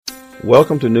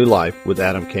Welcome to New Life with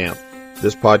Adam Camp.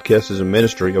 This podcast is a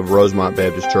ministry of Rosemont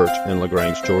Baptist Church in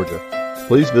LaGrange, Georgia.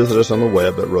 Please visit us on the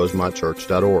web at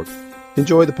rosemontchurch.org.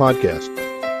 Enjoy the podcast.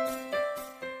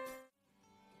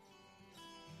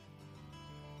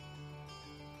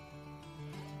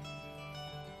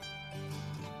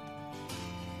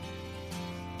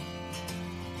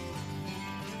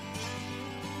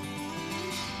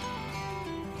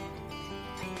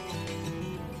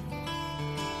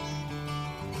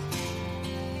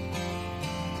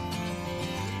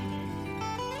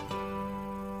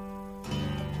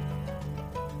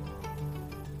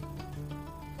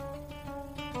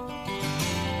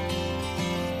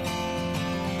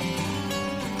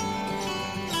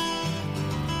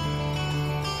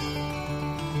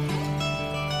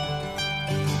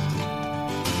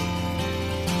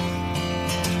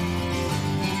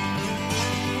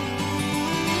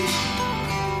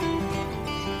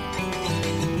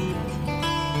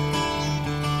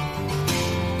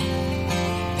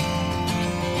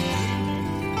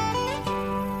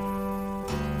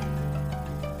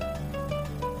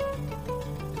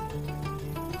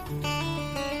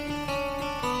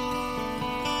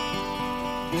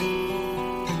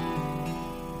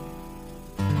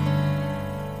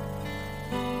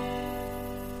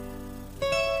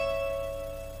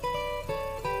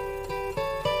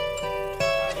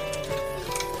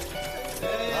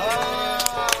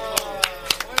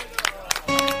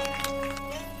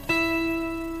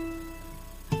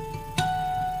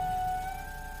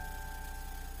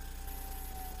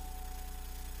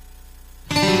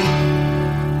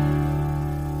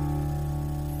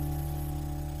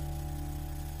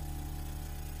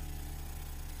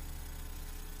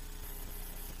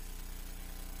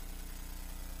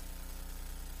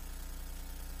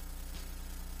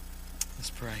 Let's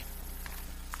pray.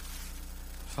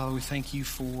 Father, we thank you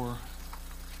for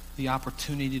the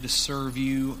opportunity to serve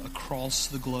you across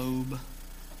the globe. We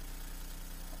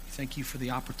thank you for the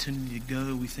opportunity to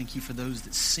go. We thank you for those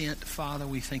that sent, Father.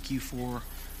 We thank you for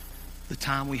the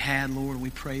time we had, Lord. And we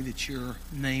pray that your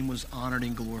name was honored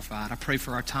and glorified. I pray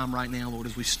for our time right now, Lord,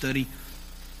 as we study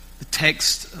the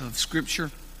text of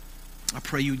Scripture. I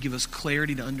pray you would give us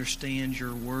clarity to understand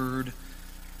your word.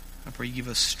 I pray you give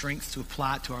us strength to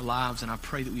apply it to our lives, and I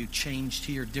pray that we have changed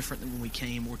here different than when we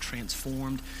came, or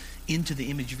transformed into the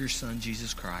image of your Son,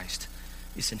 Jesus Christ.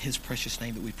 It's in his precious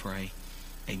name that we pray.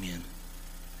 Amen.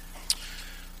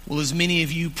 Well, as many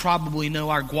of you probably know,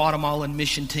 our Guatemalan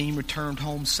mission team returned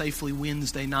home safely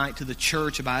Wednesday night to the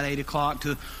church about 8 o'clock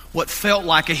to what felt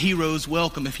like a hero's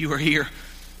welcome if you were here.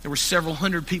 There were several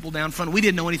hundred people down front. We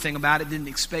didn't know anything about it, didn't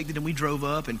expect it, and we drove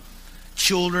up, and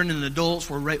children and adults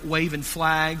were waving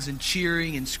flags and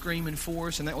cheering and screaming for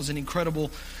us, and that was an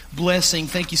incredible blessing.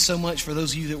 Thank you so much for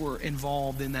those of you that were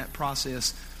involved in that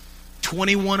process.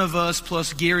 21 of us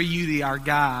plus Gary Udy, our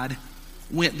guide,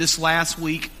 went this last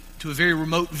week to a very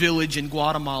remote village in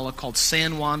Guatemala called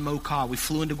San Juan Moca. We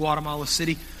flew into Guatemala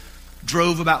City,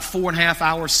 drove about 4.5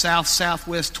 hours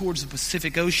southwest towards the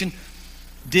Pacific Ocean,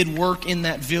 did work in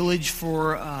that village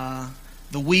for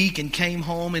the week, and came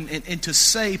home. And to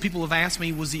say, people have asked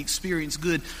me, was the experience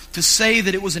good? To say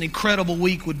that it was an incredible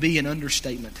week would be an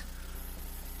understatement.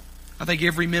 I think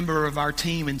every member of our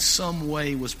team in some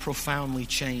way was profoundly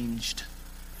changed.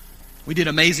 We did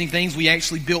amazing things. We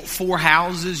actually built 4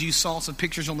 houses. You saw some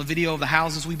pictures on the video of the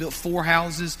houses. We built 4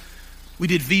 houses. We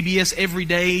did VBS every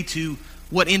day to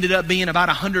what ended up being about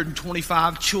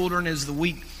 125 children as the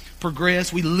week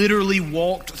progressed. We literally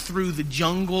walked through the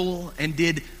jungle and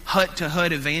did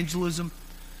hut-to-hut evangelism.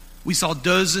 We saw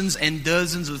dozens and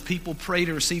dozens of people pray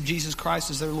to receive Jesus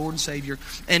Christ as their Lord and Savior.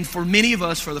 And for many of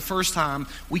us, for the first time,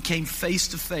 we came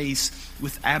face-to-face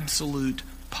with absolute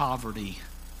poverty.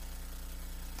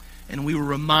 And we were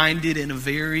reminded in a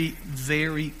very,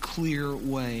 very clear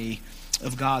way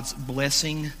of God's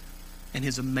blessing and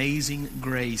his amazing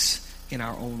grace in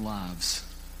our own lives.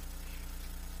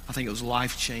 I think it was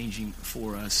life-changing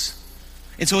for us.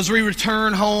 And so as we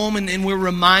return home and we're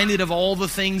reminded of all the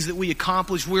things that we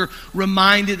accomplished, we're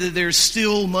reminded that there's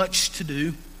still much to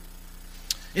do.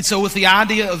 And so with the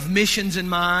idea of missions in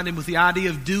mind, and with the idea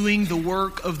of doing the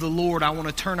work of the Lord, I want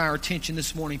to turn our attention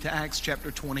this morning to Acts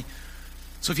chapter 20.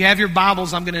 So if you have your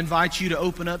Bibles, I'm going to invite you to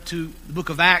open up to the book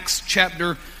of Acts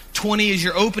chapter 20. As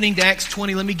you're opening to Acts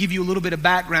 20, let me give you a little bit of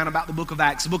background about the book of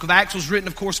Acts. The book of Acts was written,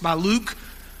 of course, by Luke.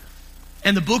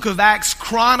 And the book of Acts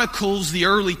chronicles the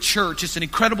early church. It's an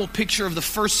incredible picture of the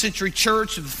first century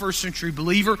church, of the first century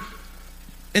believer.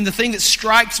 And the thing that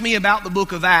strikes me about the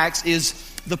book of Acts is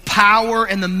the power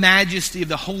and the majesty of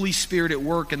the Holy Spirit at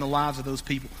work in the lives of those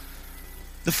people.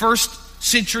 The first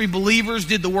century believers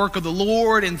did the work of the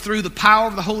Lord, and through the power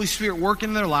of the Holy Spirit working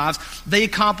in their lives, they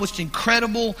accomplished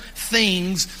incredible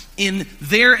things in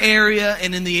their area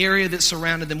and in the area that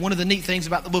surrounded them. One of the neat things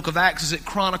about the book of Acts is it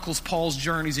chronicles Paul's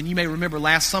journeys. And you may remember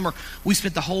last summer, we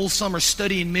spent the whole summer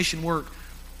studying mission work.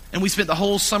 And we spent the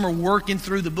whole summer working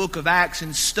through the book of Acts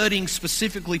and studying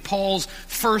specifically Paul's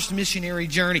first missionary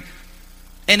journey.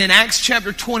 And in Acts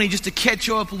chapter 20, just to catch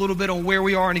you up a little bit on where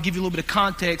we are and to give you a little bit of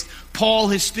context, Paul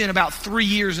has spent about 3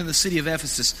 years in the city of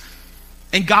Ephesus.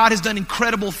 And God has done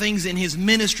incredible things in his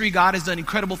ministry. God has done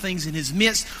incredible things in his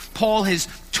midst. Paul has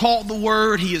taught the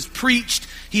word. He has preached.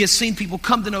 He has seen people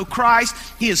come to know Christ.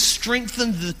 He has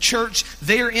strengthened the church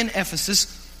there in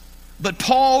Ephesus. But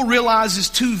Paul realizes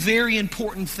two very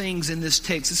important things in this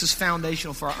text. This is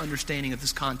foundational for our understanding of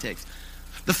this context.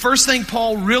 The first thing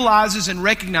Paul realizes and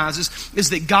recognizes is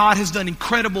that God has done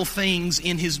incredible things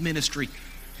in his ministry.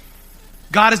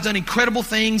 God has done incredible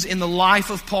things in the life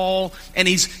of Paul, and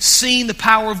he's seen the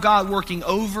power of God working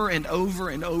over and over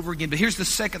and over again. But here's the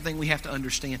second thing we have to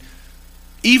understand.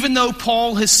 Even though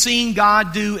Paul has seen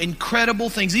God do incredible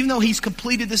things, even though he's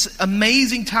completed this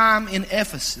amazing time in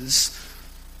Ephesus,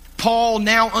 Paul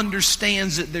now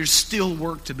understands that there's still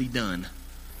work to be done.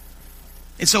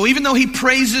 And so even though he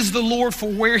praises the Lord for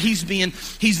where he's been,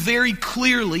 he's very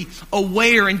clearly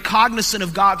aware and cognizant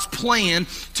of God's plan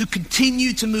to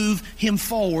continue to move him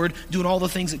forward, doing all the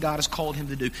things that God has called him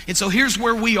to do. And so here's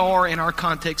where we are in our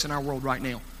context in our world right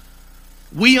now.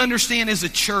 We understand as a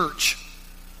church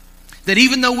that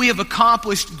even though we have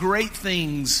accomplished great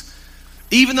things,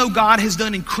 even though God has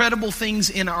done incredible things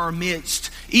in our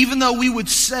midst, even though we would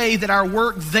say that our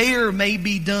work there may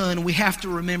be done, we have to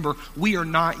remember we are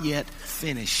not yet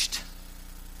finished.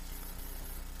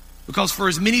 Because for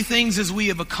as many things as we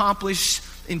have accomplished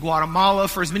in Guatemala,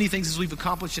 for as many things as we've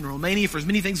accomplished in Romania, for as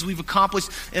many things as we've accomplished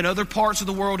in other parts of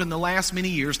the world in the last many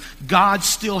years, God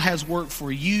still has work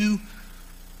for you,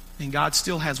 and God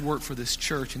still has work for this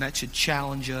church, and that should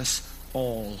challenge us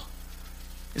all.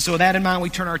 And so with that in mind, we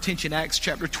turn our attention to Acts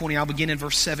chapter 20. I'll begin in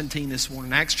verse 17 this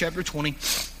morning. Acts chapter 20,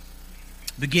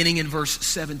 beginning in verse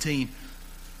 17.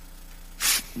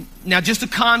 Now, just a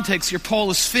context here.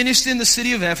 Paul is finished in the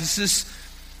city of Ephesus,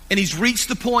 and he's reached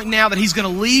the point now that he's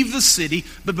going to leave the city.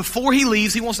 But before he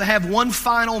leaves, he wants to have one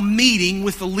final meeting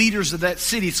with the leaders of that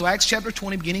city. So Acts chapter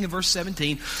 20, beginning in verse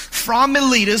 17. From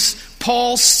Miletus,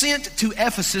 Paul sent to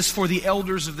Ephesus for the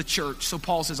elders of the church. So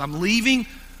Paul says, I'm leaving,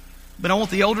 but I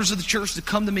want the elders of the church to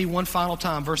come to me one final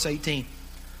time. Verse 18.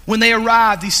 When they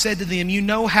arrived, he said to them, you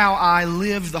know how I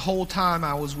lived the whole time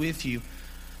I was with you.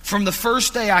 From the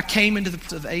first day I came into the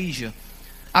province of Asia,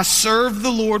 I served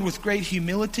the Lord with great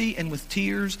humility and with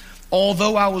tears,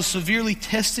 although I was severely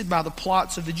tested by the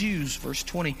plots of the Jews. Verse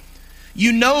 20.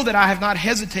 You know that I have not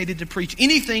hesitated to preach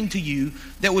anything to you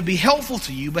that would be helpful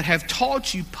to you, but have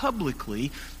taught you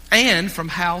publicly and from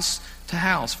house to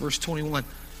house. Verse 21.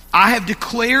 I have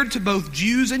declared to both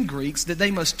Jews and Greeks that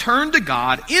they must turn to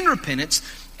God in repentance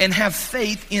and have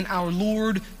faith in our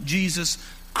Lord Jesus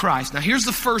Christ. Now here's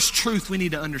the first truth we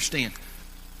need to understand.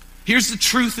 Here's the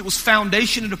truth that was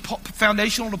foundational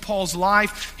to Paul's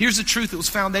life. Here's the truth that was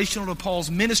foundational to Paul's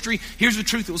ministry. Here's the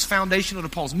truth that was foundational to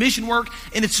Paul's mission work.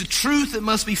 And it's a truth that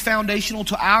must be foundational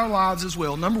to our lives as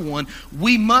well. Number one,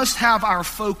 we must have our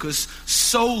focus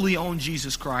solely on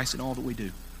Jesus Christ in all that we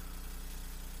do.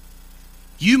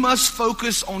 You must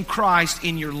focus on Christ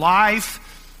in your life,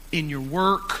 in your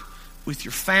work, with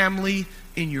your family,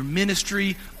 in your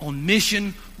ministry, on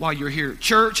mission, while you're here at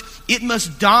church. It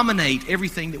must dominate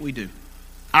everything that we do.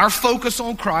 Our focus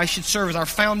on Christ should serve as our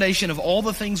foundation of all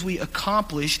the things we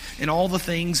accomplish and all the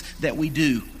things that we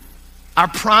do. Our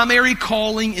primary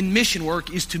calling in mission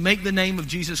work is to make the name of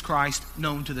Jesus Christ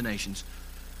known to the nations.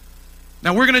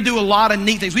 Now, we're going to do a lot of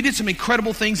neat things. We did some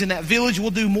incredible things in that village.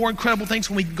 We'll do more incredible things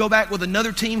when we go back with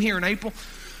another team here in April.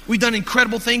 We've done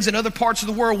incredible things in other parts of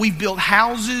the world. We've built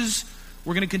houses.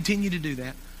 We're going to continue to do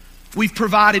that. We've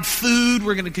provided food.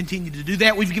 We're going to continue to do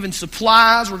that. We've given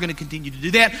supplies. We're going to continue to do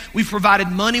that. We've provided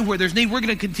money where there's need. We're going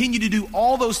to continue to do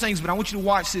all those things. But I want you to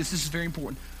watch this. This is very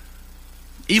important.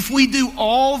 If we do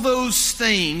all those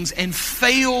things and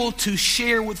fail to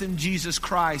share with them Jesus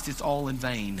Christ, it's all in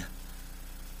vain.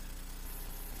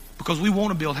 Because we want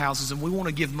to build houses and we want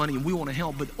to give money and we want to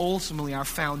help, but ultimately our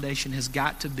foundation has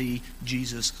got to be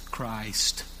Jesus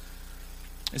Christ.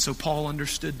 And so Paul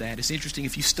understood that. It's interesting,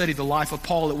 if you study the life of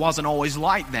Paul, it wasn't always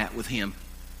like that with him.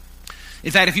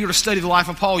 In fact, if you were to study the life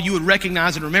of Paul, you would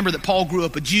recognize and remember that Paul grew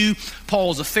up a Jew. Paul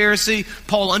was a Pharisee.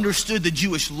 Paul understood the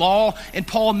Jewish law. And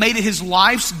Paul made it his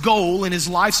life's goal and his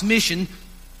life's mission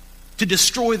to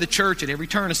destroy the church at every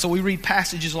turn. And so we read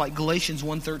passages like Galatians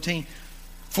 1:13.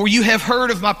 For you have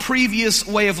heard of my previous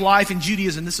way of life in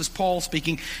Judaism," this is Paul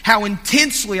speaking, "how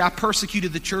intensely I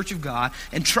persecuted the church of God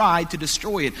and tried to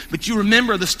destroy it." But you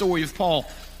remember the story of Paul.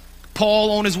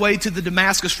 Paul, on his way to the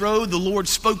Damascus road, the Lord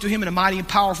spoke to him in a mighty and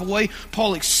powerful way.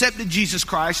 Paul accepted Jesus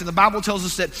Christ, and the Bible tells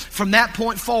us that from that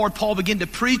point forward, Paul began to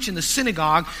preach in the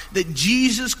synagogue that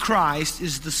Jesus Christ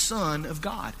is the Son of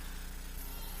God.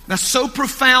 Now, so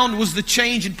profound was the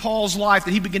change in Paul's life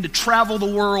that he began to travel the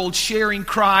world sharing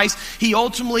Christ. He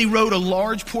ultimately wrote a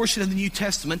large portion of the New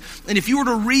Testament. And if you were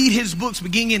to read his books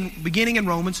beginning in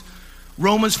Romans,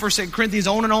 1st, 2nd Corinthians,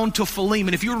 on and on to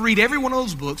Philemon, if you were to read every one of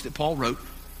those books that Paul wrote,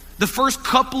 the first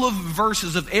couple of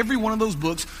verses of every one of those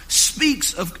books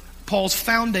speaks of Paul's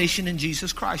foundation in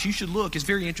Jesus Christ. You should look. It's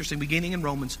very interesting. Beginning in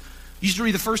Romans, you should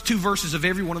read the first 2 verses of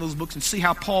every one of those books and see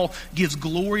how Paul gives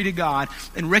glory to God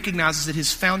and recognizes that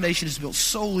his foundation is built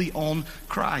solely on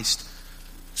Christ.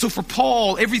 So for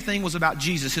Paul, everything was about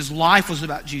Jesus. His life was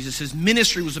about Jesus. His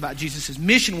ministry was about Jesus. His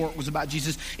mission work was about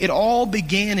Jesus. It all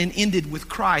began and ended with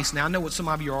Christ. Now, I know what some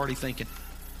of you are already thinking.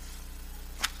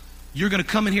 You're going to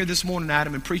come in here this morning,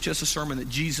 Adam, and preach us a sermon that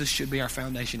Jesus should be our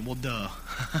foundation. Well, duh,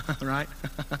 right?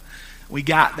 We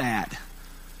got that.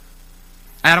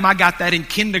 Adam, I got that in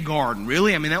kindergarten.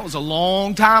 Really? I mean, that was a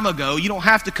long time ago. You don't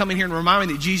have to come in here and remind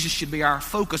me that Jesus should be our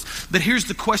focus. But here's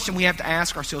the question we have to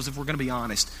ask ourselves if we're going to be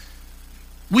honest.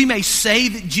 We may say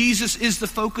that Jesus is the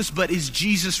focus, but is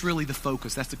Jesus really the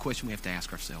focus? That's the question we have to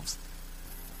ask ourselves.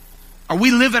 Are we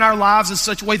living our lives in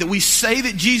such a way that we say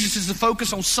that Jesus is the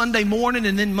focus on Sunday morning,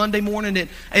 and then Monday morning at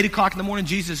 8 o'clock in the morning,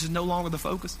 Jesus is no longer the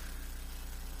focus?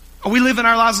 Are we living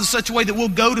our lives in such a way that we'll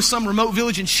go to some remote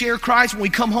village and share Christ? When we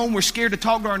come home, we're scared to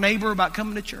talk to our neighbor about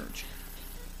coming to church?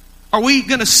 Are we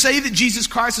going to say that Jesus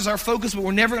Christ is our focus, but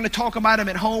we're never going to talk about him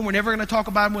at home? We're never going to talk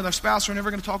about him with our spouse. We're never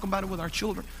going to talk about him with our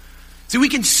children. See, we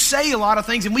can say a lot of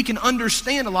things and we can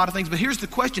understand a lot of things, but here's the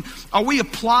question. Are we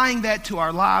applying that to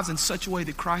our lives in such a way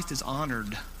that Christ is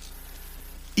honored?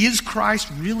 Is Christ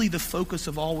really the focus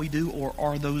of all we do, or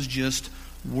are those just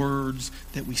words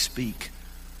that we speak?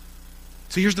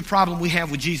 So here's the problem we have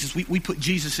with Jesus. We put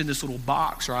Jesus in this little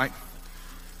box, right?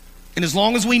 And as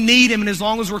long as we need him and as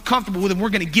long as we're comfortable with him, we're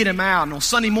going to get him out. And on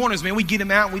Sunday mornings, man, we get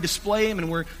him out and we display him and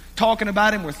we're talking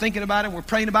about him, we're thinking about him, we're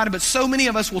praying about him. But so many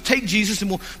of us will take Jesus and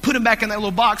we'll put him back in that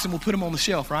little box and we'll put him on the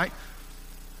shelf, right?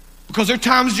 Because there are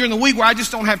times during the week where I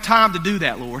just don't have time to do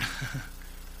that, Lord.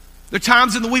 There are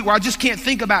times in the week where I just can't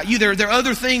think about you. There are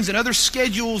other things and other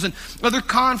schedules and other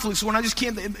conflicts when I just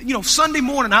can't. Sunday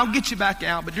morning, I'll get you back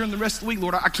out. But during the rest of the week,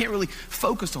 Lord, I can't really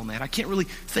focus on that. I can't really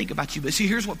think about you. But see,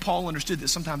 here's what Paul understood that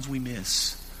sometimes we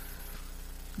miss.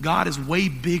 God is way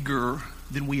bigger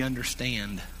than we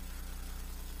understand.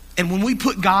 And when we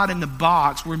put God in the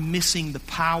box, we're missing the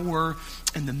power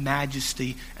and the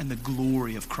majesty and the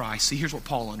glory of Christ. See, here's what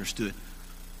Paul understood.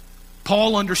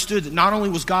 Paul understood that not only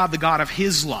was God the God of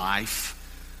his life,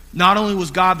 not only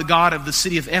was God the God of the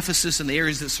city of Ephesus and the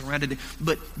areas that surrounded it,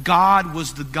 but God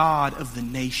was the God of the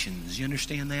nations. You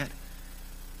understand that?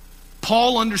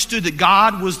 Paul understood that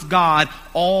God was God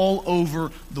all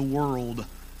over the world.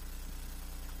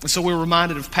 And so we're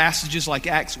reminded of passages like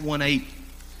Acts 1:8.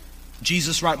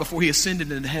 Jesus, right before he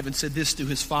ascended into heaven, said this to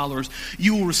his followers: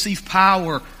 "You will receive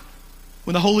power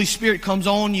when the Holy Spirit comes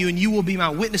on you, and you will be my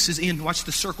witnesses in," watch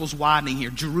the circles widening here,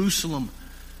 "Jerusalem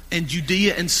and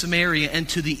Judea and Samaria and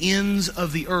to the ends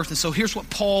of the earth." And so here's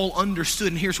what Paul understood,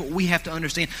 and here's what we have to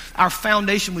understand. Our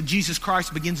foundation with Jesus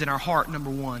Christ begins in our heart, number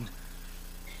one.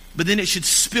 But then it should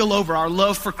spill over. Our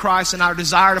love for Christ and our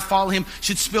desire to follow him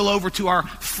should spill over to our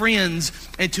friends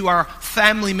and to our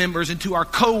family members and to our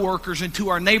co-workers and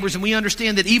to our neighbors. And we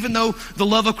understand that even though the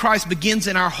love of Christ begins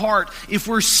in our heart, if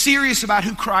we're serious about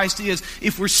who Christ is,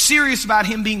 if we're serious about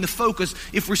him being the focus,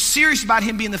 if we're serious about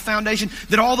him being the foundation,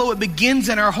 that although it begins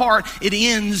in our heart, it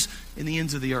ends in the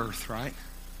ends of the earth, right?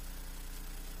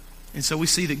 And so we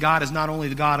see that God is not only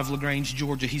the God of LaGrange,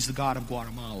 Georgia, he's the God of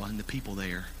Guatemala and the people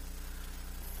there.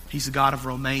 He's the God of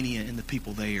Romania and the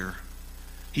people there.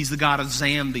 He's the God of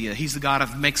Zambia. He's the God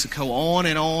of Mexico. On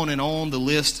and on and on the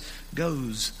list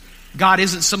goes. God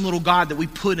isn't some little God that we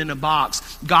put in a box.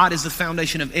 God is the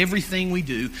foundation of everything we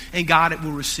do. And God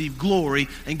will receive glory.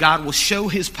 And God will show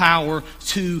his power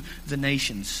to the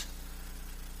nations.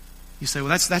 You say, well,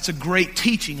 that's a great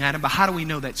teaching, Adam, but how do we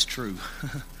know that's true?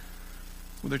 Well,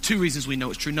 there are two reasons we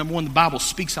know it's true. Number one, the Bible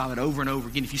speaks of it over and over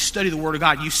again. If you study the Word of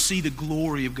God, you see the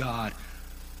glory of God.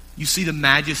 You see the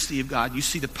majesty of God. You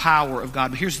see the power of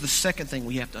God. But here's the second thing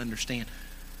we have to understand.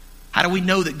 How do we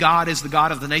know that God is the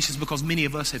God of the nations? Because many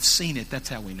of us have seen it. That's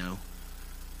how we know.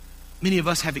 Many of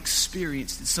us have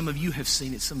experienced it. Some of you have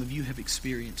seen it. Some of you have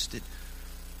experienced it.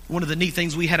 One of the neat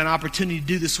things we had an opportunity to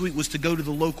do this week was to go to the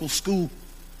local school.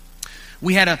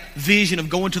 We had a vision of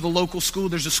going to the local school.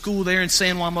 There's a school there in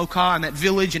San Juan Moca in that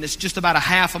village, and it's just about a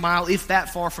half a mile, if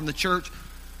that far, from the church.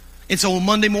 And so on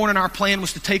Monday morning, our plan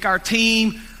was to take our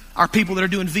team, our people that are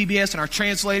doing VBS and our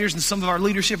translators and some of our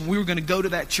leadership, and we were going to go to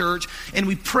that church. And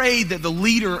we prayed that the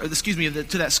leader,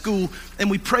 to that school, and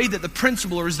we prayed that the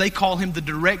principal, or as they call him, the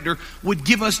director, would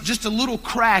give us just a little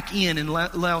crack in and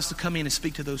allow us to come in and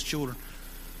speak to those children.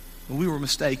 But we were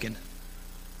mistaken.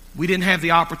 We didn't have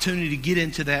the opportunity to get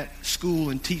into that school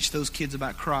and teach those kids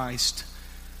about Christ.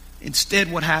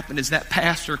 Instead, what happened is that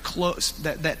pastor closed,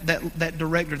 that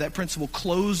director, that principal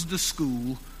closed the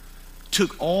school,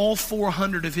 took all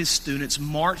 400 of his students,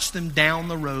 marched them down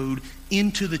the road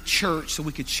into the church so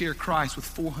we could share Christ with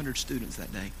 400 students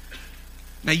that day.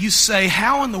 Now you say,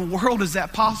 how in the world is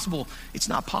that possible? It's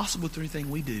not possible through anything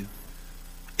we do.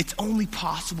 It's only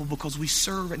possible because we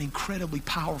serve an incredibly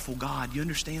powerful God. You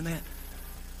understand that?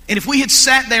 And if we had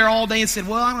sat there all day and said,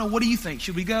 well, I don't know, what do you think?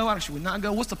 Should we go? Should we not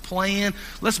go? What's the plan?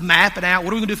 Let's map it out.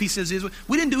 What are we going to do if he says this?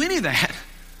 We didn't do any of that.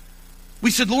 We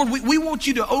said, Lord, we want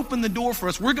you to open the door for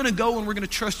us. We're going to go and we're going to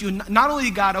trust you. And not only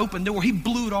did God open the door, he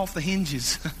blew it off the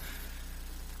hinges.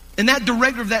 And that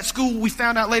director of that school, we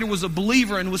found out later, was a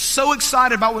believer and was so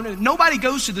excited about it. Nobody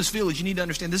goes to this village. You need to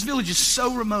understand. This village is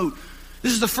so remote.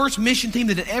 This is the first mission team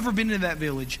that had ever been into that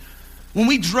village. When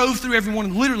we drove through every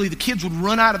morning, literally the kids would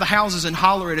run out of the houses and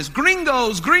holler at us,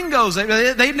 gringos, gringos.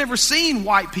 They'd never seen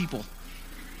white people.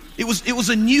 It was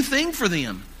a new thing for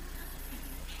them.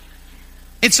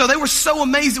 And so they were so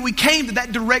amazed that we came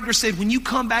that director said, when you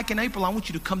come back in April, I want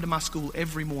you to come to my school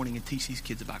every morning and teach these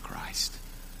kids about Christ.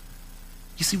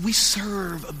 You see, we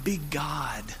serve a big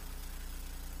God.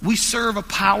 We serve a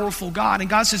powerful God. And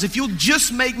God says, if you'll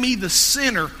just make me the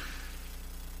center,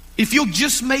 if you'll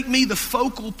just make me the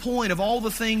focal point of all the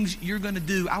things you're going to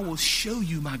do, I will show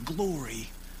you my glory.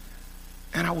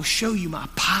 And I will show you my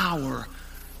power.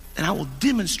 And I will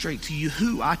demonstrate to you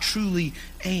who I truly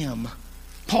am.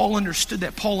 Paul understood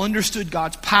that. Paul understood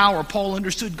God's power. Paul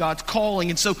understood God's calling.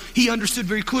 And so he understood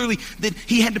very clearly that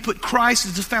he had to put Christ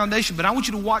as the foundation. But I want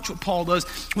you to watch what Paul does.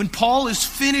 When Paul is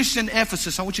finished in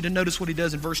Ephesus, I want you to notice what he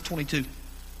does in verse 22.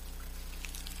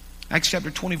 Acts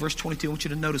chapter 20, verse 22. I want you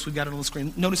to notice. We've got it on the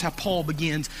screen. Notice how Paul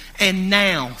begins. And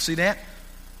now. See that?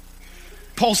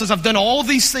 Paul says, I've done all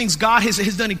these things. God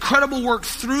has done incredible work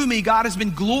through me. God has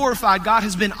been glorified. God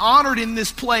has been honored in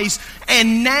this place.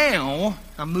 And now,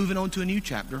 I'm moving on to a new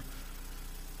chapter.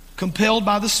 Compelled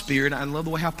by the Spirit. I love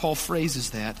the way how Paul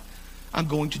phrases that. I'm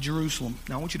going to Jerusalem.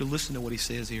 Now I want you to listen to what he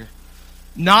says here.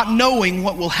 Not knowing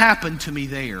what will happen to me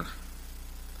there.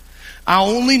 I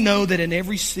only know that in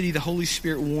every city the Holy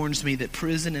Spirit warns me that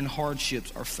prison and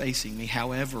hardships are facing me.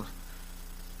 However,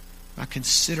 I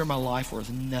consider my life worth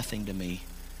nothing to me.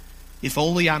 If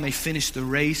only I may finish the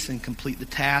race and complete the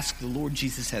task the Lord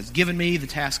Jesus has given me, the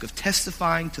task of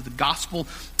testifying to the gospel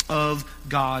of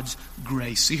God's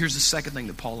grace. See, here's the second thing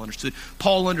that Paul understood.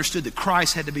 Paul understood that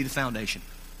Christ had to be the foundation.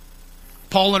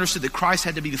 Paul understood that Christ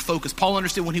had to be the focus. Paul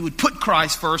understood when he would put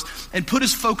Christ first and put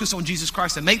his focus on Jesus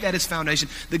Christ and make that his foundation,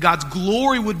 that God's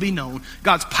glory would be known,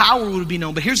 God's power would be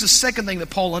known. But here's the second thing that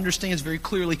Paul understands very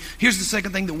clearly. Here's the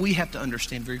second thing that we have to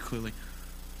understand very clearly.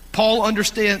 Paul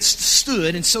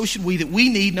understood, and so should we, that we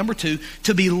need, number two,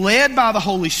 to be led by the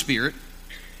Holy Spirit,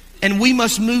 and we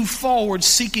must move forward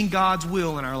seeking God's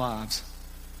will in our lives.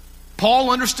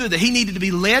 Paul understood that he needed to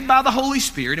be led by the Holy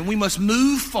Spirit, and we must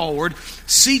move forward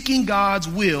seeking God's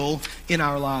will in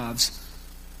our lives.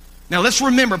 Now let's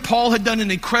remember, Paul had done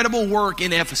an incredible work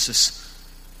in Ephesus.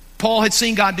 Paul had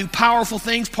seen God do powerful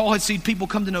things. Paul had seen people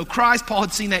come to know Christ. Paul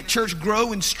had seen that church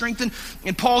grow and strengthen.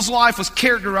 And Paul's life was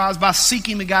characterized by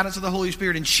seeking the guidance of the Holy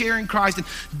Spirit and sharing Christ and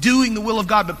doing the will of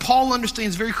God. But Paul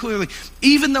understands very clearly,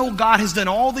 even though God has done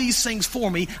all these things for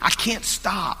me, I can't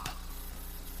stop.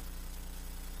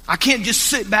 I can't just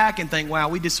sit back and think, wow,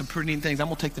 we did some pretty neat things. I'm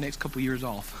going to take the next couple of years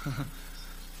off.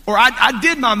 Or I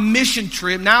did my mission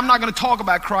trip. Now I'm not going to talk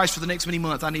about Christ for the next many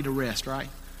months. I need to rest, right?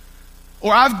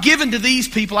 Or I've given to these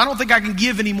people. I don't think I can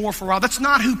give anymore for a while. That's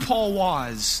not who Paul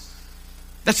was.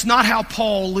 That's not how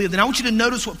Paul lived. And I want you to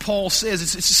notice what Paul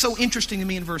says. It's so interesting to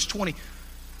me in verse 20.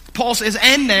 Paul says,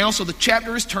 and now, so the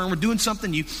chapter is turned. We're doing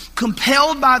something new.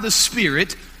 Compelled by the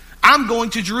Spirit, I'm going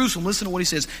to Jerusalem. Listen to what he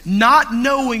says. Not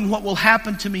knowing what will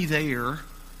happen to me there,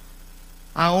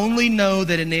 I only know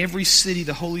that in every city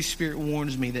the Holy Spirit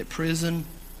warns me that prison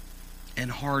and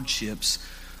hardships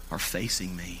are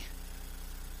facing me.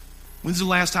 When's the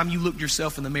last time you looked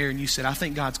yourself in the mirror and you said, I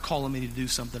think God's calling me to do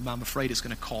something, but I'm afraid it's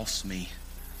going to cost me?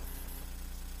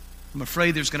 I'm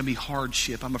afraid there's going to be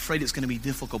hardship. I'm afraid it's going to be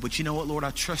difficult. But you know what, Lord?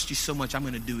 I trust you so much, I'm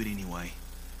going to do it anyway.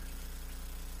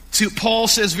 See, what Paul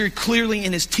says very clearly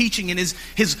in his teaching, and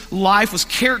his life was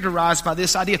characterized by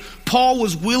this idea. Paul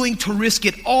was willing to risk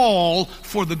it all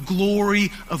for the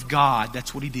glory of God.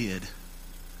 That's what he did.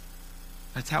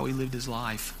 That's how he lived his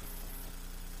life.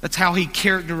 That's how he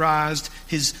characterized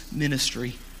his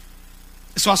ministry.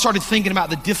 So I started thinking about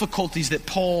the difficulties that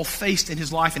Paul faced in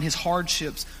his life and his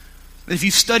hardships. If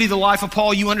you study the life of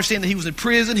Paul, you understand that he was in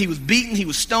prison, he was beaten, he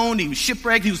was stoned, he was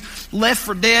shipwrecked, he was left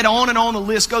for dead, on and on the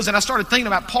list goes. And I started thinking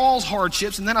about Paul's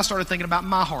hardships, and then I started thinking about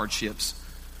my hardships.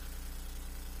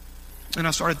 And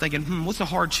I started thinking, what's a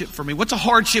hardship for me? What's a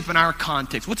hardship in our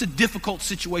context? What's a difficult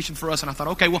situation for us? And I thought,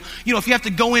 okay, well, if you have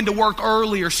to go into work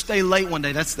early or stay late one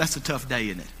day, that's a tough day,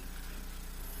 isn't it?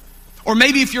 Or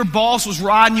maybe if your boss was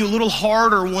riding you a little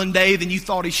harder one day than you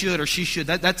thought he should or she should,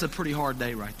 that's a pretty hard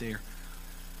day right there.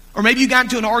 Or maybe you got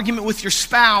into an argument with your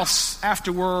spouse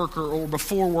after work or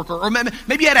before work. Or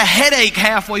maybe you had a headache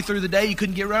halfway through the day you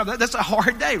couldn't get rid of. That's a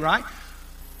hard day, right?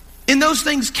 And those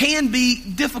things can be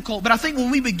difficult. But I think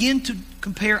when we begin to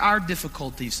compare our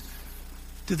difficulties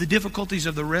to the difficulties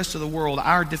of the rest of the world,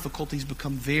 our difficulties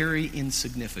become very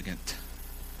insignificant.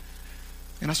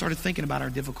 And I started thinking about our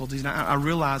difficulties, and I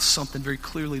realized something very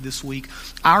clearly this week.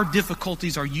 Our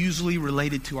difficulties are usually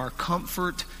related to our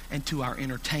comfort and to our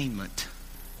entertainment.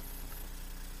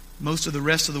 Most of the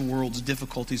rest of the world's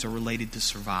difficulties are related to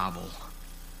survival.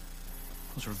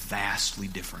 Those are vastly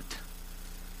different.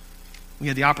 We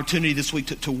had the opportunity this week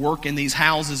to work in these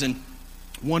houses, and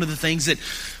one of the things that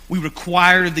we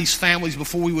required of these families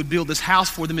before we would build this house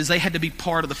for them is they had to be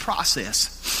part of the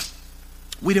process.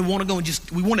 We didn't want to go and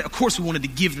we wanted to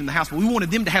give them the house, but we wanted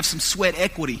them to have some sweat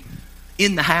equity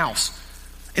in the house.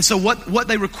 And so what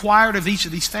they required of each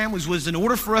of these families was, in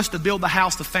order for us to build the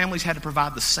house, the families had to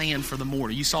provide the sand for the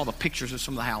mortar. You saw the pictures of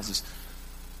some of the houses.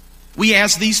 We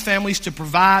asked these families to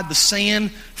provide the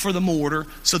sand for the mortar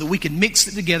so that we could mix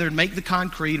it together and make the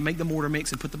concrete and make the mortar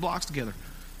mix and put the blocks together.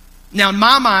 Now, in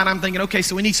my mind, I'm thinking, okay,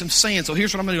 so we need some sand. So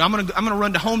here's what I'm going to do. I'm going to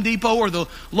run to Home Depot or the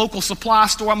local supply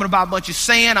store. I'm going to buy a bunch of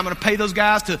sand. I'm going to pay those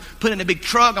guys to put it in a big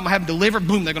truck. I'm going to have them delivered.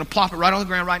 Boom, they're going to plop it right on the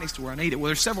ground right next to where I need it. Well,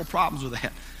 there's several problems with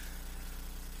that.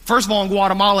 First of all, in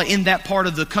Guatemala, in that part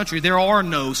of the country, there are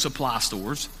no supply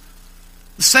stores.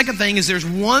 The second thing is there's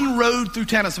one road through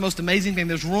town. It's the most amazing thing.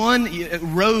 There's one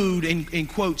road, in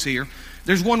quotes here.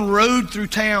 There's one road through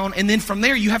town, and then from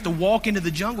there you have to walk into the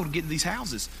jungle to get to these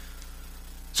houses.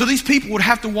 So these people would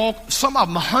have to walk, some of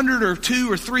them 100 or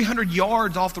 200 or 300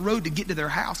 yards off the road to get to their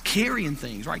house, carrying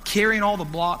things, right? Carrying all the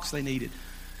blocks they needed,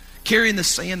 carrying the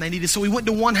sand they needed. So we went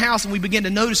to one house and we began to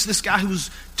notice this guy who was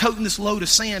toting this load of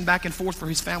sand back and forth for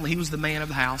his family. He was the man of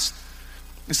the house.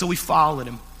 And so we followed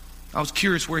him. I was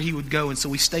curious where he would go, and so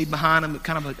we stayed behind him at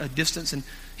kind of a distance, and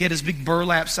he had his big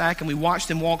burlap sack, and we watched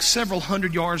him walk several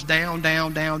hundred yards down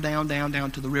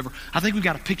to the river. I think we've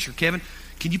got a picture, Kevin.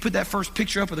 Can you put that first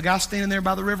picture up of the guy standing there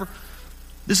by the river?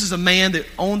 This is a man that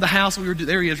owned the house.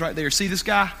 There he is right there. See this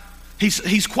guy?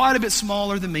 He's quite a bit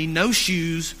smaller than me, no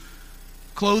shoes,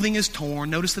 clothing is torn.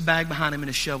 Notice the bag behind him and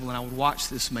a shovel, and I would watch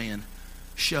this man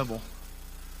shovel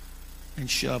and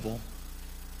shovel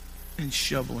and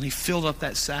shovel. And he filled up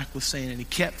that sack with sand, and he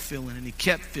kept filling, and he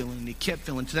kept filling, and he kept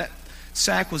filling. So that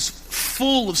sack was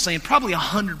full of sand, probably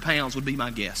 100 pounds would be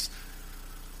my guess.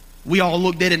 We all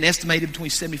looked at it and estimated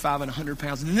between 75 and 100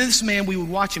 pounds. And then this man, we would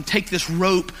watch him take this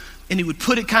rope, and he would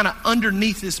put it kind of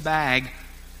underneath this bag,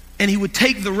 and he would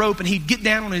take the rope, and he'd get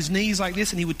down on his knees like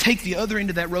this, and he would take the other end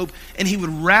of that rope, and he would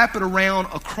wrap it around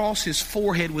across his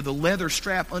forehead with a leather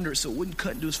strap under it so it wouldn't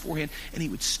cut into his forehead, and he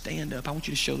would stand up. I want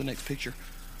you to show the next picture.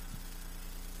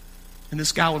 And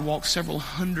this guy would walk several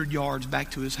hundred yards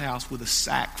back to his house with a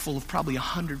sack full of probably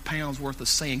 100 pounds worth of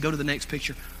sand. Go to the next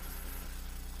picture.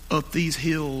 Up these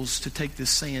hills to take this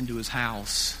sand to his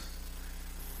house.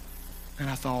 And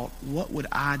I thought, what would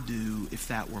I do if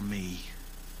that were me?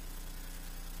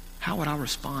 How would I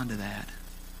respond to that?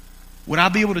 Would I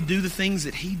be able to do the things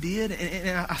that he did?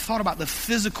 And I thought about the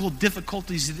physical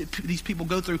difficulties that these people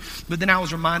go through, but then I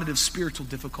was reminded of spiritual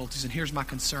difficulties. And here's my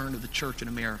concern of the church in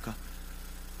America.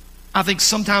 I think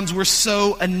sometimes we're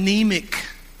so anemic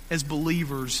as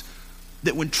believers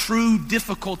that when true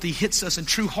difficulty hits us and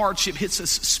true hardship hits us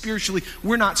spiritually,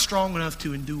 we're not strong enough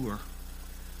to endure.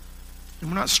 And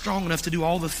we're not strong enough to do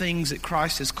all the things that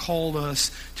Christ has called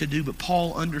us to do. But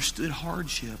Paul understood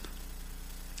hardship.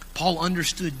 Paul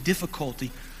understood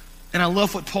difficulty. And I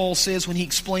love what Paul says when he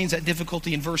explains that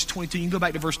difficulty in verse 22. You can go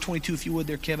back to verse 22 if you would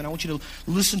there, Kevin. I want you to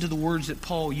listen to the words that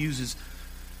Paul uses.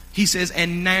 He says,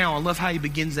 and now, I love how he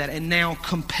begins that, and now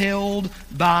compelled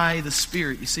by the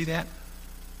Spirit. You see that?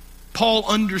 Paul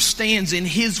understands in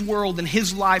his world, in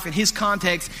his life, in his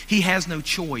context, he has no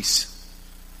choice.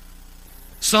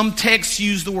 Some texts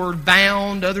use the word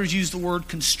bound, others use the word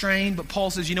constrained, but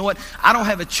Paul says, you know what? I don't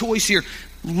have a choice here.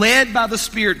 Led by the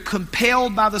Spirit,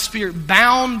 compelled by the Spirit,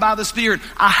 bound by the Spirit,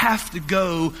 I have to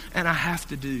go and I have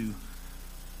to do.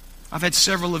 I've had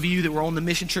several of you that were on the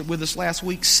mission trip with us last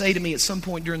week say to me at some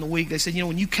point during the week, they said, you know,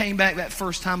 when you came back that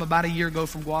first time about a year ago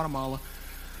from Guatemala,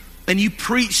 and you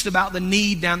preached about the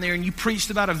need down there, and you preached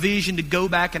about a vision to go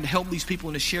back and to help these people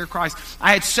and to share Christ.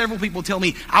 I had several people tell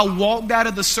me, I walked out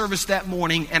of the service that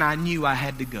morning and I knew I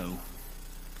had to go.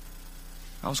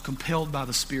 I was compelled by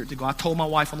the Spirit to go. I told my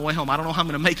wife on the way home, I don't know how I'm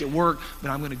going to make it work,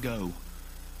 but I'm going to go.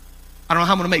 I don't know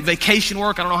how I'm going to make vacation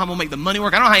work. I don't know how I'm going to make the money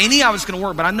work. I don't know how any of it's going to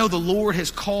work, but I know the Lord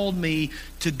has called me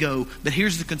to go. But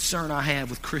here's the concern I have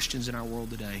with Christians in our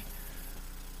world today.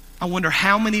 I wonder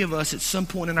how many of us at some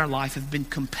point in our life have been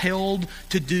compelled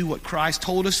to do what Christ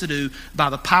told us to do by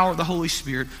the power of the Holy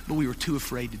Spirit, but we were too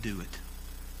afraid to do it.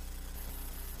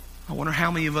 I wonder how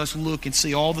many of us look and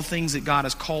see all the things that God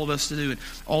has called us to do and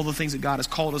all the things that God has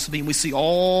called us to be, and we see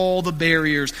all the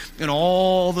barriers and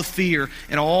all the fear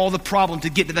and all the problem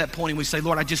to get to that point, and we say,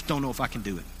 Lord, I just don't know if I can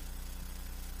do it.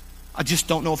 I just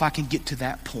don't know if I can get to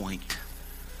that point.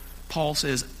 Paul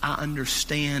says, I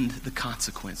understand the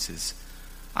consequences.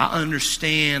 I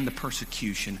understand the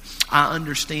persecution. I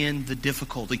understand the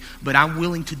difficulty. But I'm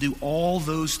willing to do all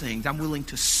those things. I'm willing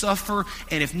to suffer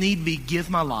and, if need be, give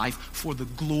my life for the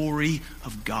glory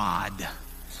of God.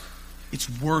 It's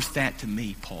worth that to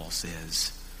me, Paul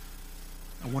says.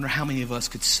 I wonder how many of us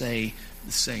could say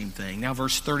the same thing. Now,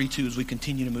 verse 32, as we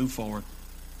continue to move forward.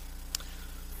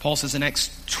 Paul says in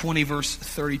Acts 20, verse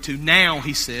 32, now,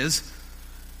 he says,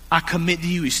 I commit to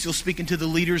you, he's still speaking to the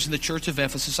leaders in the church of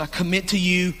Ephesus, I commit to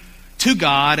you, to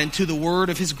God and to the word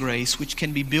of his grace, which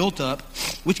can be built up,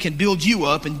 which can build you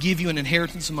up and give you an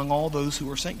inheritance among all those who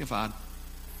are sanctified.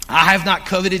 I have not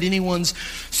coveted anyone's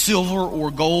silver or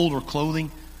gold or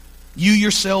clothing. You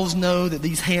yourselves know that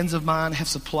these hands of mine have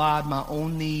supplied my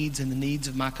own needs and the needs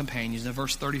of my companions. Now,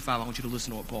 verse 35, I want you to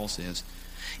listen to what Paul says.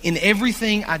 In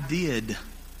everything I did,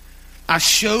 I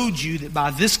showed you that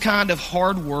by this kind of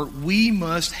hard work, we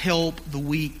must help the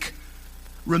weak,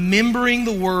 remembering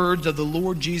the words of the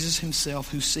Lord Jesus himself,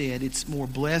 who said, it's more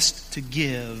blessed to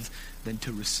give than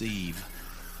to receive.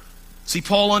 See,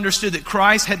 Paul understood that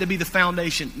Christ had to be the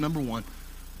foundation, number one.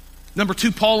 Number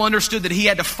two, Paul understood that he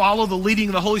had to follow the leading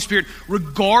of the Holy Spirit,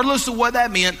 regardless of what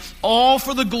that meant, all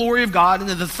for the glory of God. And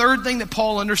then the third thing that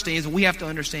Paul understands, and we have to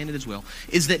understand it as well,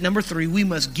 is that number three, we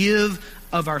must give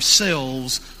of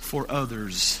ourselves for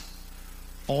others,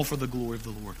 all for the glory of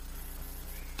the Lord.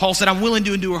 Paul said, I'm willing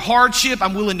to endure hardship,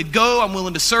 I'm willing to go, I'm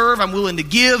willing to serve, I'm willing to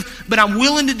give, but I'm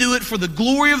willing to do it for the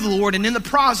glory of the Lord, and in the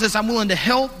process, I'm willing to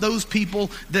help those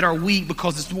people that are weak,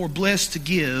 because it's more blessed to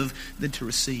give than to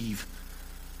receive.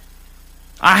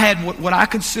 I had what I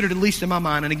considered, at least in my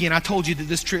mind, and again, I told you that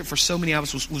this trip for so many of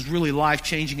us was really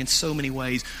life-changing in so many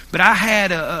ways, but I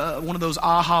had one of those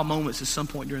aha moments at some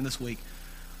point during this week.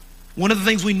 One of the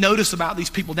things we notice about these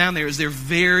people down there is they're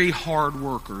very hard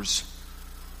workers.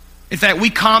 In fact, we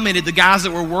commented, the guys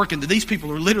that were working, that these people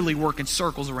are literally working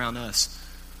circles around us.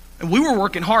 And we were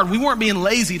working hard. We weren't being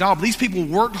lazy at all, but these people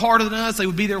worked harder than us. They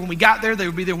would be there when we got there. They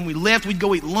would be there when we left. We'd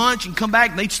go eat lunch and come back,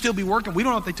 and they'd still be working. We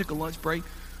don't know if they took a lunch break.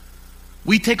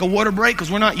 We'd take a water break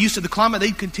because we're not used to the climate.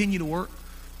 They'd continue to work.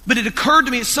 But it occurred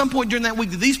to me at some point during that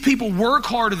week that these people work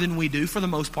harder than we do for the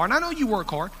most part. And I know you work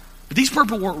hard, but these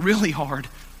people work really hard.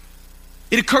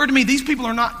 It occurred to me these people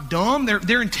are not dumb.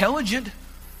 They're intelligent.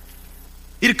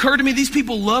 It occurred to me these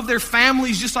people love their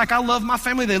families just like I love my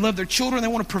family. They love their children. They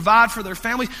want to provide for their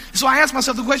families. So I asked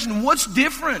myself the question, what's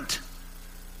different?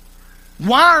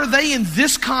 Why are they in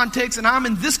this context and I'm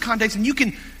in this context? And you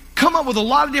can come up with a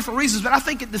lot of different reasons, but I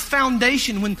think at the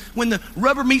foundation, when the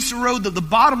rubber meets the road, the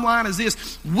bottom line is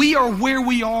this: we are where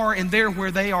we are and they're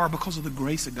where they are because of the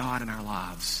grace of God in our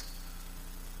lives.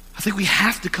 I think we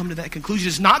have to come to that conclusion.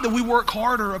 It's not that we work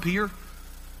harder up here.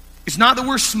 It's not that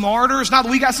we're smarter. It's not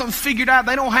that we got something figured out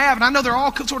they don't have. And I know they're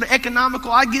all sort of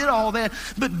economical. I get all that.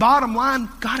 But bottom line,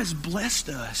 God has blessed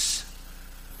us.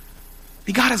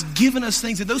 And God has given us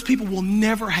things that those people will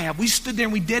never have. We stood there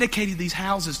and we dedicated these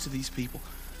houses to these people.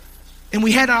 And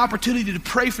we had an opportunity to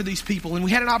pray for these people. And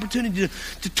we had an opportunity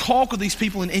to talk with these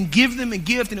people and give them a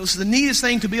gift. And it was the neatest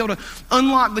thing to be able to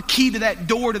unlock the key to that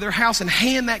door to their house and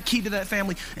hand that key to that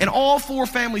family. And all four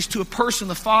families to a person,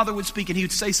 the father would speak and he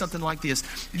would say something like this: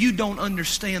 you don't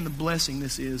understand the blessing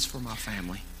this is for my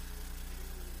family.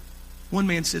 One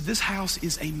man said, this house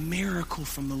is a miracle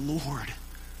from the Lord.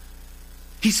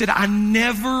 He said, I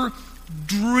never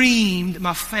dreamed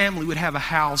my family would have a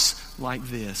house like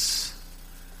this.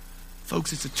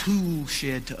 Folks, it's a tool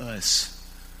shed to us.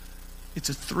 It's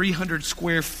a 300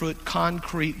 square foot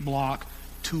concrete block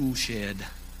tool shed.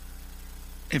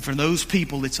 And for those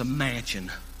people, it's a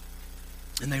mansion.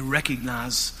 And they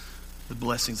recognize the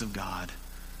blessings of God.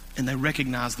 And they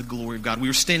recognize the glory of God. We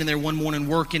were standing there one morning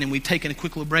working, and we'd taken a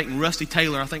quick little break, and Rusty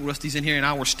Taylor, I think Rusty's in here, and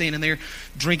I were standing there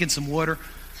drinking some water.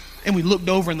 And we looked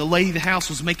over, and the lady of the house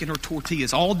was making her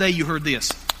tortillas. All day you heard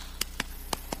this.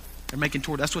 They're making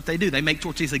tortillas. That's what they do. They make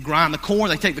tortillas. They grind the corn.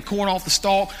 They take the corn off the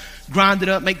stalk, grind it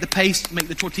up, make the paste, make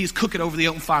the tortillas, cook it over the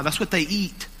open fire. That's what they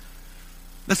eat.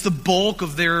 That's the bulk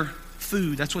of their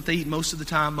food. That's what they eat most of the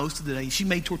time, most of the day. She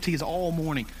made tortillas all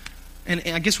morning. And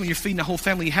I guess when you're feeding the whole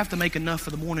family, you have to make enough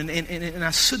for the morning. And I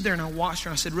stood there and I watched her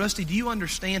and I said, Rusty, do you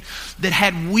understand that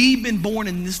had we been born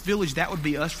in this village, that would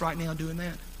be us right now doing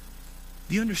that?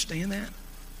 Do you understand that?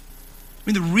 I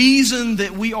mean, the reason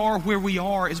that we are where we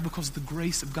are is because of the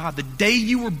grace of God. The day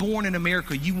you were born in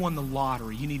America, you won the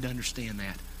lottery. You need to understand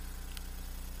that.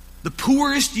 The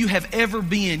poorest you have ever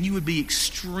been, you would be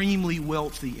extremely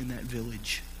wealthy in that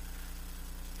village.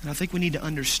 And I think we need to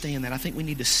understand that. I think we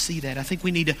need to see that. I think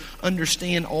we need to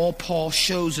understand all Paul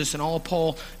shows us and all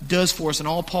Paul does for us and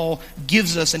all Paul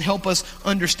gives us and help us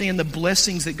understand the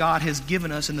blessings that God has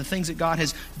given us and the things that God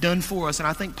has done for us. And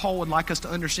I think Paul would like us to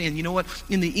understand, you know what?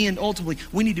 In the end, ultimately,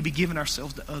 we need to be giving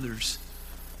ourselves to others.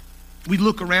 We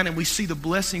look around and we see the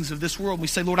blessings of this world. And we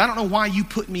say, Lord, I don't know why you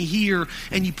put me here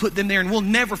and you put them there. And we'll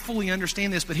never fully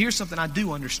understand this. But here's something I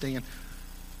do understand.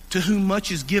 To whom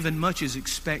much is given, much is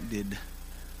expected.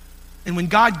 And when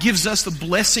God gives us the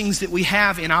blessings that we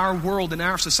have in our world, in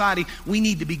our society, we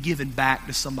need to be given back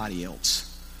to somebody else.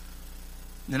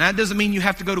 And that doesn't mean you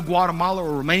have to go to Guatemala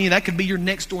or Romania. That could be your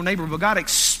next door neighbor. But God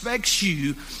expects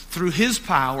you through His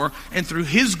power and through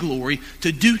His glory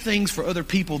to do things for other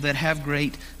people that have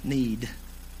great need.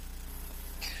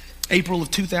 April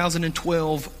of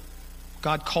 2012,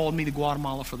 God called me to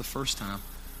Guatemala for the first time.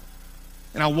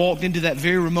 And I walked into that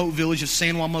very remote village of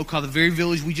San Juan Moca, the very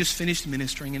village we just finished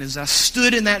ministering. And as I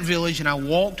stood in that village and I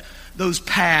walked those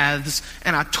paths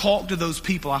and I talked to those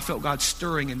people, I felt God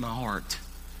stirring in my heart.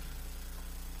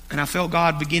 And I felt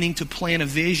God beginning to plant a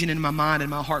vision in my mind and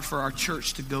my heart for our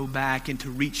church to go back and to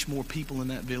reach more people in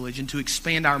that village and to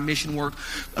expand our mission work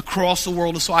across the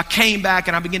world. And so I came back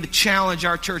and I began to challenge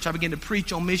our church. I began to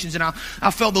preach on missions. And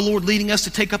I felt the Lord leading us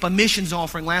to take up a missions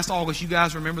offering last August. You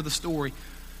guys remember the story.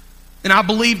 And I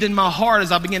believed in my heart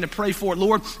as I began to pray for it,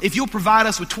 Lord, if you'll provide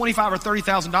us with $25,000 or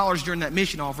 $30,000 during that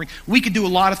mission offering, we could do a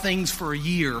lot of things for a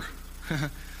year.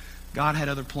 God had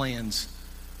other plans.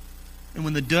 And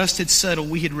when the dust had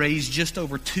settled, we had raised just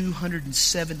over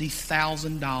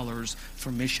 $270,000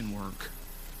 for mission work.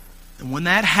 And when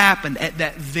that happened, at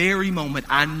that very moment,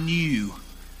 I knew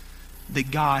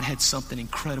that God had something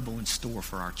incredible in store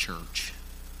for our church.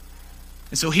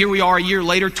 And so here we are a year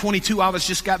later, 22 of us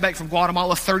just got back from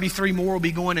Guatemala. 33 more will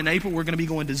be going in April. We're going to be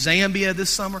going to Zambia this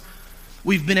summer.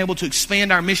 We've been able to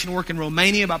expand our mission work in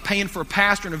Romania by paying for a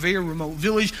pastor in a very remote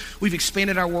village. We've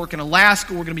expanded our work in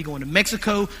Alaska. We're going to be going to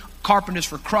Mexico. Carpenters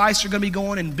for Christ are going to be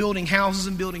going and building houses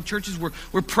and building churches.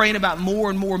 We're praying about more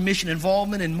and more mission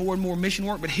involvement and more mission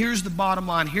work. But here's the bottom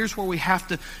line. Here's where we have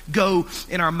to go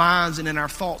in our minds and in our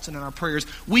thoughts and in our prayers.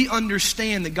 We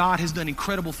understand that God has done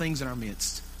incredible things in our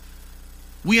midst.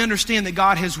 We understand that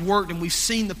God has worked and we've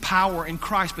seen the power in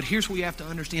Christ. But here's what we have to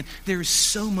understand. There is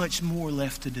so much more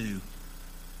left to do.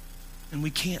 And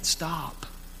we can't stop.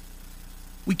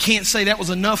 We can't say, that was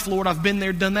enough, Lord. I've been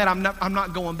there, done that. I'm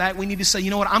not going back. We need to say,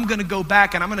 you know what? I'm going to go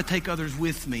back and I'm going to take others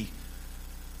with me.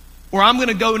 Or I'm going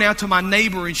to go now to my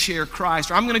neighbor and share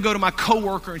Christ. Or I'm going to go to my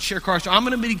coworker and share Christ. Or I'm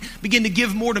going to begin to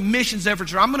give more to missions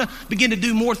efforts. Or I'm going to begin to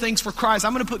do more things for Christ.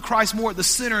 I'm going to put Christ more at the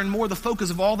center and more the focus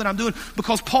of all that I'm doing.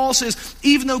 Because Paul says,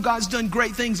 even though God's done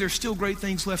great things, there's still great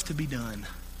things left to be done.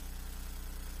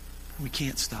 We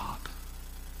can't stop.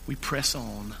 We press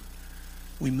on.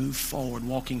 We move forward,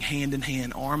 walking hand in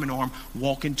hand, arm in arm,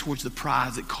 walking towards the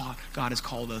prize that God has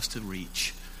called us to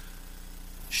reach.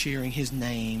 Sharing His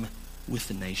name with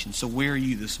the nation. So where are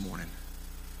you this morning?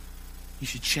 You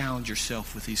should challenge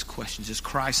yourself with these questions. Is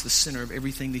Christ the center of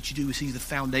everything that you do? Is He the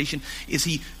foundation? Is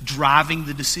He driving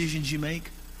the decisions you make?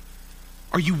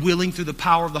 Are you willing through the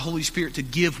power of the Holy Spirit to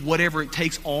give whatever it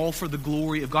takes, all for the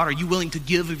glory of God? Are you willing to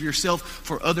give of yourself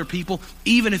for other people,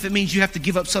 even if it means you have to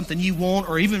give up something you want,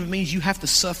 or even if it means you have to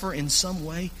suffer in some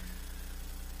way?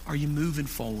 Are you moving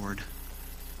forward?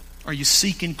 Are you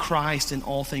seeking Christ in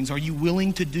all things? Are you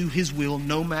willing to do His will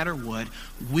no matter what?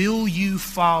 Will you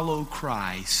follow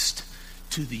Christ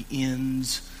to the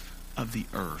ends of the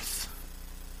earth?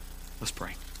 Let's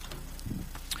pray.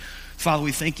 Father,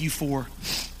 we thank you for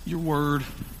your word.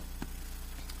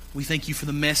 We thank you for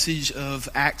the message of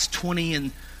Acts 20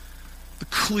 and the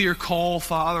clear call,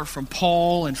 Father, from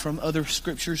Paul and from other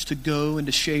scriptures to go and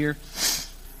to share.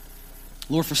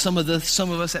 Lord, for some of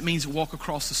us, that means to walk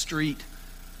across the street.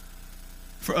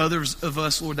 For others of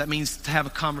us, Lord, that means to have a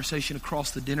conversation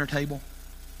across the dinner table.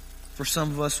 For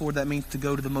some of us, Lord, that means to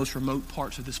go to the most remote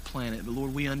parts of this planet. But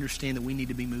Lord, we understand that we need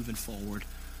to be moving forward.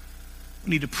 We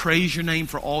need to praise your name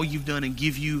for all you've done and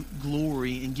give you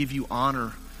glory and give you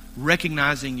honor,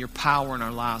 recognizing your power in our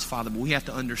lives, Father. But we have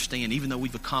to understand, even though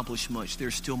we've accomplished much,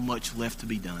 there's still much left to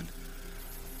be done.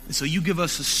 And so you give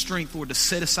us the strength, Lord, to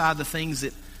set aside the things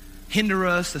that hinder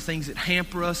us, the things that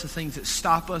hamper us, the things that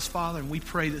stop us, Father. And we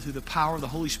pray that through the power of the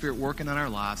Holy Spirit working in our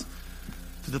lives,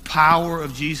 through the power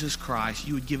of Jesus Christ,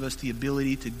 you would give us the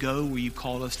ability to go where you've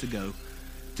called us to go,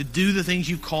 to do the things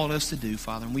you've called us to do,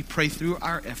 Father. And we pray through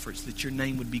our efforts that your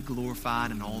name would be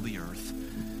glorified in all the earth.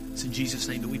 It's in Jesus'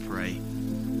 name that we pray.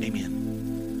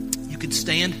 Amen. You can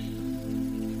stand.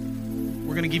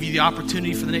 We're going to give you the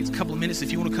opportunity for the next couple of minutes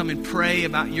if you want to come and pray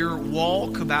about your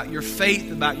walk, about your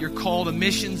faith, about your call to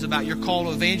missions, about your call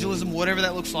to evangelism, whatever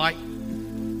that looks like.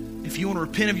 If you want to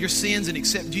repent of your sins and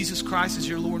accept Jesus Christ as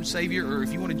your Lord and Savior, or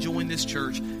if you want to join this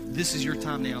church, this is your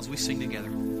time now as we sing together.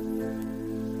 I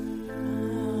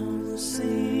will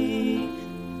sing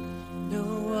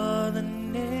no other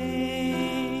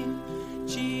name,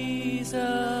 Jesus,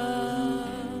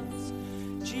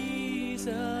 Jesus.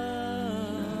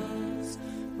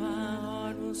 My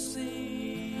heart will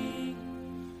sing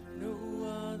no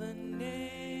other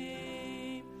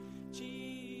name,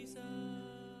 Jesus.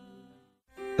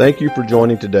 Thank you for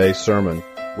joining today's sermon.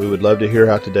 We would love to hear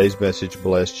how today's message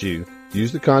blessed you.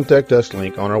 Use the Contact Us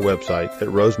link on our website at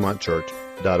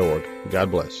rosemontchurch.org.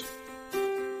 God bless.